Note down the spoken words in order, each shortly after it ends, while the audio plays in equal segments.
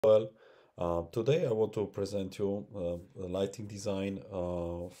Well, today I want to present you the lighting design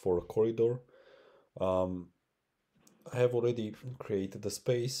for a corridor. Um, I have already created the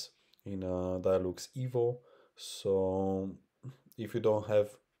space in Dialux Evo, so if you don't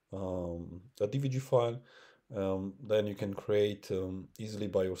have a DVG file, then you can create easily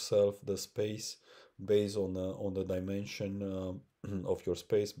by yourself the space based on the dimension of your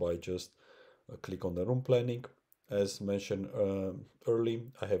space by just click on the room planning. As mentioned early,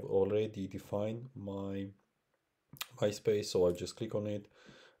 I have already defined my space, so I just click on it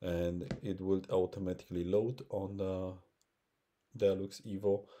and it will automatically load on the Dialux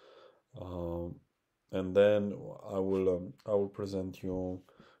Evo. Um, and then I will present you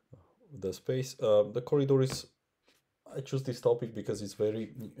the space. The corridor is, I choose this topic because it's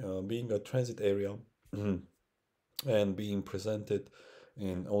very being a transit area and being presented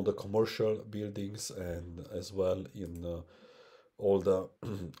in all the commercial buildings and as well in all the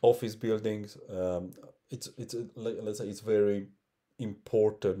office buildings. It's let's say it's very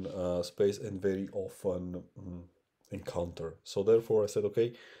important space and very often encounter. So therefore, I said,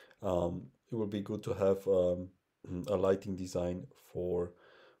 okay, it would be good to have a lighting design for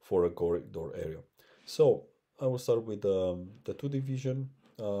a corridor area. So I will start with the two division.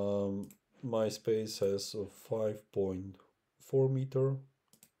 My space has a 5.4 meter,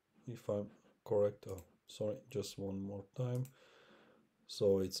 if I'm correct. Oh, sorry, just one more time.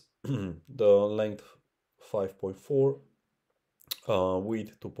 So it's the length 5.4,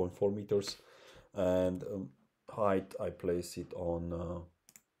 width 2.4 meters, and height I place it on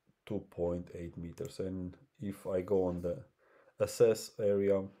 2.8 meters. And if I go on the assess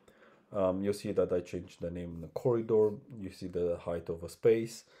area, you see that I changed the name in the corridor. You see the height of a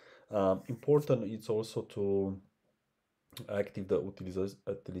space. Important it's also to active the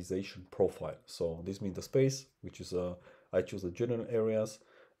utilization profile. So this means the space, which is I choose the general areas,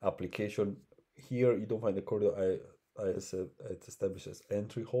 application. Here you don't find the corridor. I said it establishes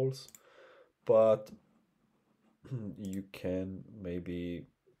entry holes, but you can maybe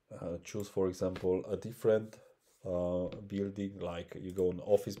choose, for example, a different building, like you go in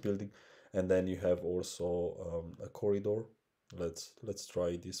office building, and then you have also a corridor. Let's try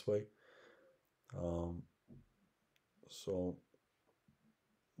it this way. Um, so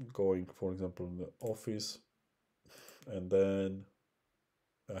going, for example, in the office, and then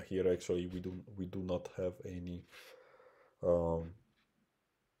here actually we do not have um,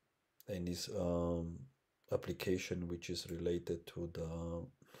 any application which is related to the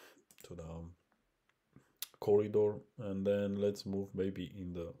corridor. And then let's move maybe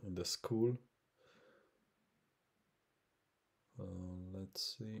in the school.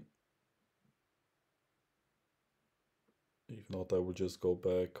 Let's see. If not, I will just go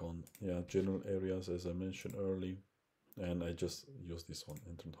back on general areas as I mentioned earlier, and I just use this one,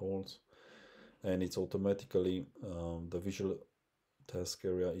 entrance halls, and it's automatically the visual task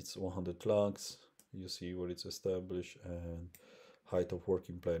area. It's 100 lux. You see where it's established, and height of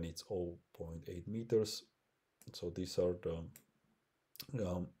working plan it's 0.8 meters. So these are the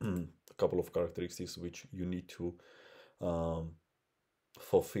a couple of characteristics which you need to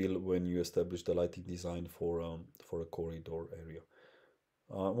fulfill when you establish the lighting design for a corridor area.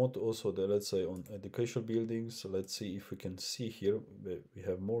 I want also the, let's say, on educational buildings. Let's see if we can see here. We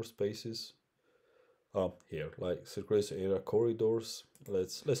have more spaces. Here, like circulation area corridors.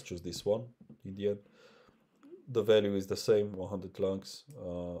 Let's choose this one in the end. The value is the same, 100 lux,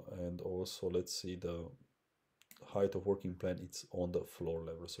 and also let's see the height of working plan. It's on the floor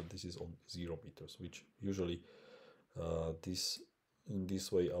level, so this is on 0 meters, which usually this in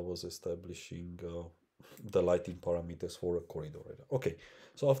this way I was establishing the lighting parameters for a corridor area. Okay,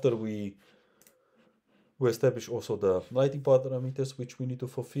 so after we establish also the lighting parameters which we need to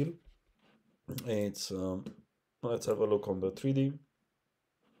fulfill. It's let's have a look on the 3D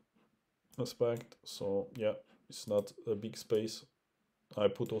aspect. So yeah, it's not a big space. I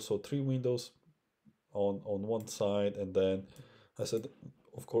put also 3 windows on one side, and then I said,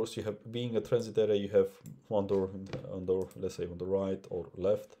 of course, you have, being a transit area, you have one door on door, let's say on the right or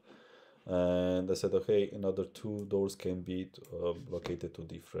left. And I said, okay, another 2 doors can be located to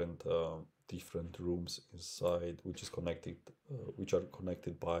different rooms inside, which is connected, which are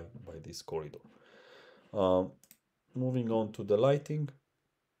connected by this corridor. Moving on to the lighting,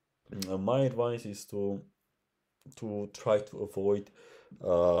 my advice is to try to avoid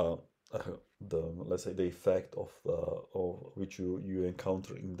the, let's say, the effect of which you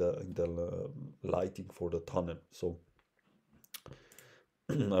encounter in the lighting for the tunnel. So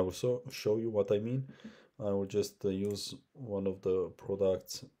I will show you what I mean. I will just use one of the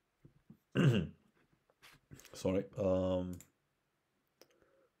products. Sorry.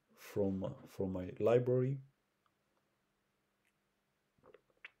 from my library.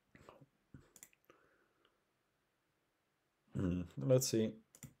 Let's see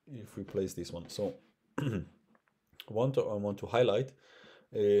if we place this one. So I want to highlight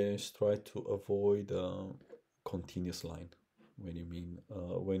is try to avoid continuous line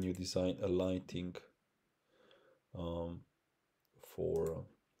when you design a lighting um, for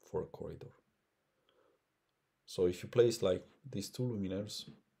for a corridor. So if you place like these two luminaires,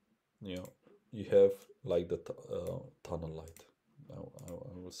 you know, you have like the tunnel light. I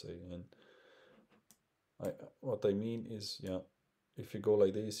will say, and what I mean is, yeah, if you go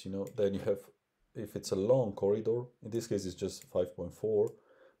like this, then you have, if it's a long corridor, in this case it's just 5.4,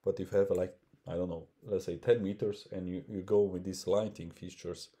 but if you have like, I don't know, let's say 10 meters, and you go with these lighting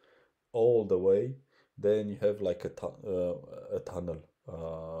fixtures all the way, then you have like a tunnel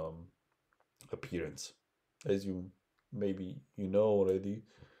appearance, as you maybe you know already,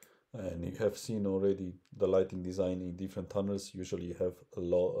 and you have seen already the lighting design in different tunnels. Usually you have a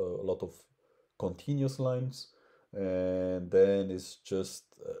lot of continuous lines, and then it's just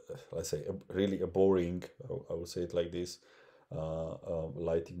let's say really a boring, I would say it like this,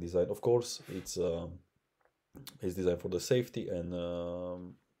 lighting design. Of course it's designed for the safety and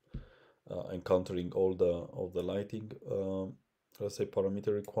encountering all the lighting, let's say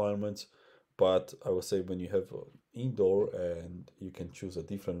parameter requirements. But I would say when you have indoor and you can choose a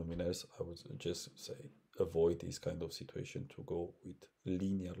different luminaires, I would just say avoid this kind of situation to go with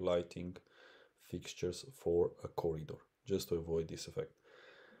linear lighting fixtures for a corridor, just to avoid this effect.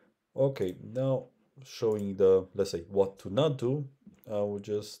 Okay, now showing the, let's say, what to not do, I will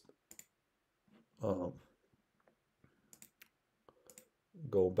just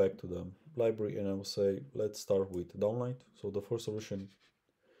go back to the library, and I will say let's start with downlight. So the first solution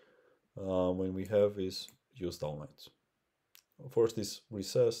when we have is use downlights. First is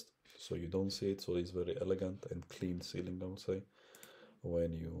recessed, so you don't see it, so it's very elegant and clean ceiling, I would say,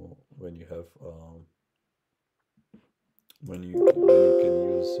 when you have when you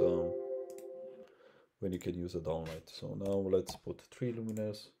can use a downlight. So now let's put 3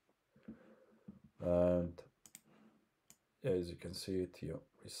 luminaires, and as you can see it here,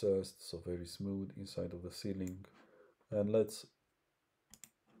 recessed, so very smooth inside of the ceiling. And let's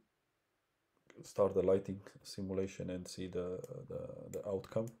start the lighting simulation and see the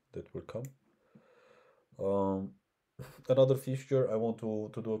outcome that will come. Another feature, I want to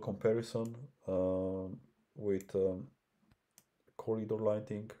do a comparison with corridor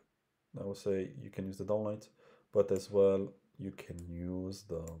lighting. I would say you can use the downlights, but as well you can use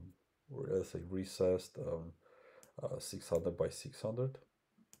the, let's say, recessed 600 by 600.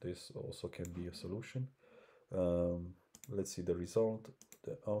 This also can be a solution. Let's see the result,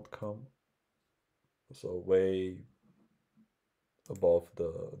 the outcome. So way above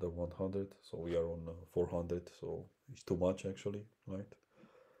the 100, so we are on 400, so it's too much actually, right?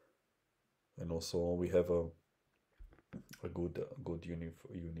 And also we have a good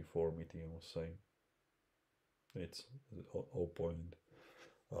uniformity, I would say. It's 0.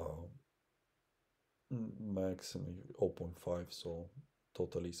 Maximum 0.5, so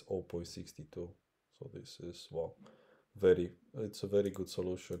total is 0.62. So this is, well, it's a very good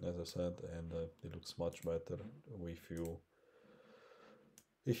solution, as I said, and it looks much better if you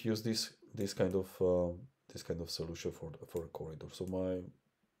use this kind of solution for a corridor. So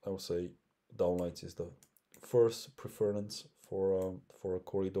I would say downlights is the first preference for a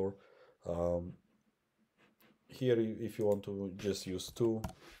corridor. Here, if you want to just use 2,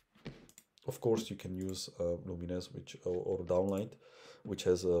 of course you can use luminous or downlight, which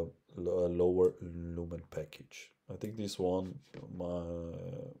has a lower lumen package. I think this one,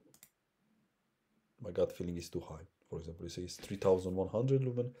 my gut feeling is too high. For example, it says 3100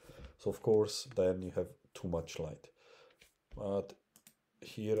 lumen, so of course then you have too much light. But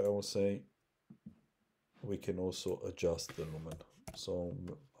here I will say we can also adjust the lumen. So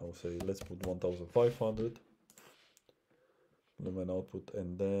I will say let's put 1500 lumen output,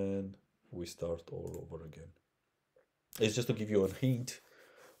 and then we start all over again. It's just to give you a hint.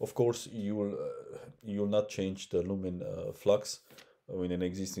 Of course, you'll not change the lumen flux. In an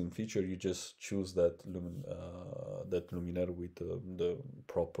existing feature, you just choose that luminaire with the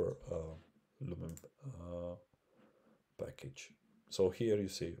proper lumen package. So here you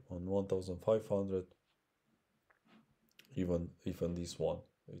see on 1500, even this one,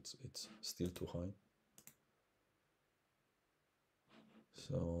 it's still too high.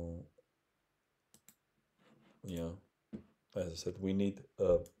 So yeah, as I said, we need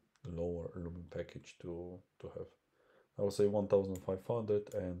a lower lumen package to have. I would say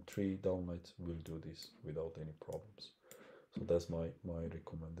 1500, and 3 downlights will do this without any problems. So that's my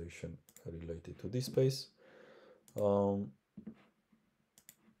recommendation related to this space.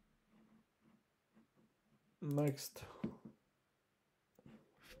 Next,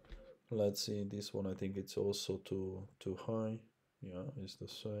 let's see this one. I think it's also too high. Yeah, it's the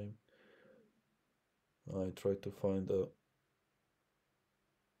same. I try to find a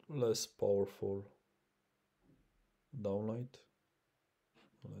less powerful downlight.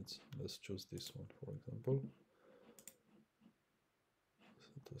 Let's choose this one, for example.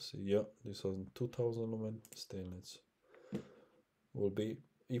 So to see, yeah, this was 2000 lumen. Still, it's will be,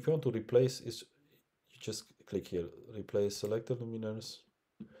 if you want to replace, is you just click here, replace selected luminaires,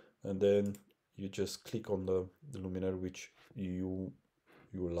 and then you just click on the luminaire which you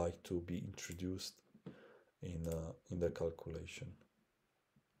like to be introduced in the calculation.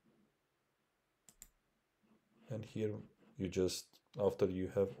 And here you just, after you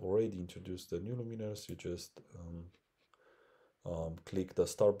have already introduced the new luminaires, you just click the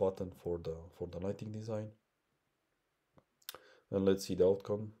start button for the lighting design, and let's see the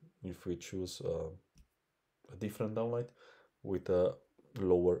outcome if we choose a different downlight with a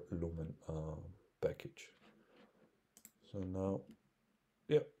lower lumen package. So now,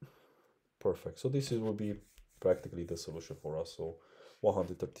 yeah, perfect. So this will be practically the solution for us. So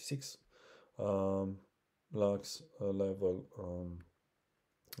 136 lux level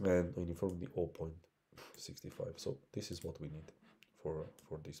and uniformity 0.65. So this is what we need for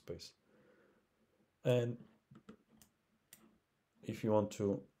this space. And if you want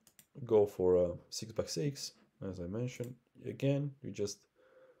to go for a 6x6, as I mentioned, again, you just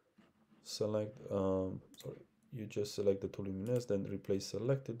select you just select the two luminaires, then replace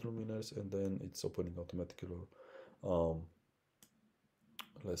selected luminaires, and then it's opening automatically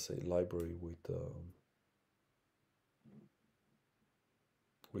let's say library with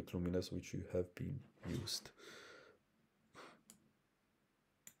luminaires which you have been used.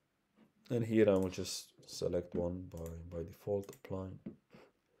 And here I will just select one by default, apply.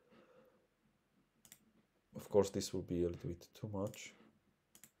 Of course, this will be a little bit too much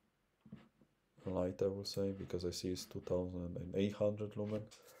light, I will say, because I see it's 2800 lumen.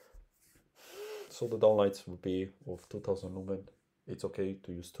 So the downlights will be of 2000 lumen. It's okay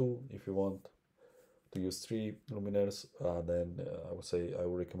to use 2. If you want to use 3 luminaires, then I would say I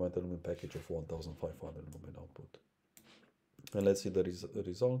would recommend a lumen package of 1500 lumen output. And let's see the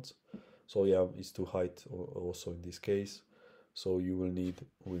results. So yeah, it's too high also in this case. So you will need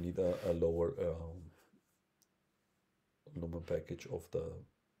a lower lumen package of the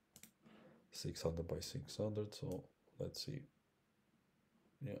 600 by 600. So let's see.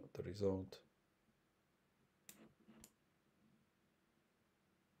 Yeah, the result.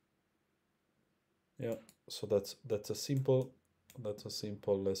 Yeah, so that's a simple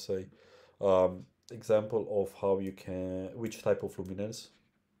let's say example of how you can, which type of luminaires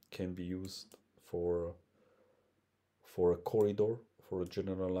can be used for a corridor, for a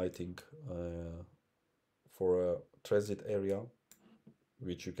general lighting, for a transit area,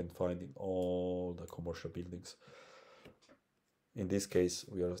 which you can find in all the commercial buildings. In this case,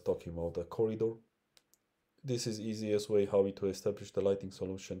 we are talking about a corridor. This is easiest way how to establish the lighting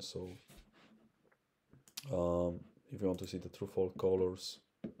solution. So if you want to see the true fault colors,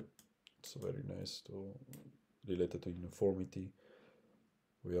 it's very nice to related to uniformity.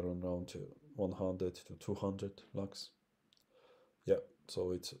 We are around 100 to 200 lux. Yeah,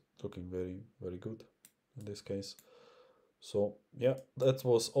 so it's looking very good in this case. So yeah, that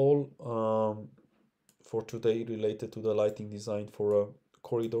was all for today related to the lighting design for a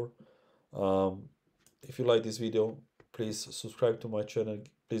corridor. If you like this video, please subscribe to my channel.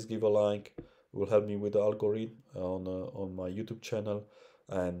 Please give a like. It will help me with the algorithm on my YouTube channel.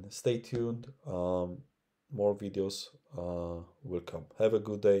 And stay tuned. More videos will come. Have a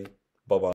good day. Bye bye.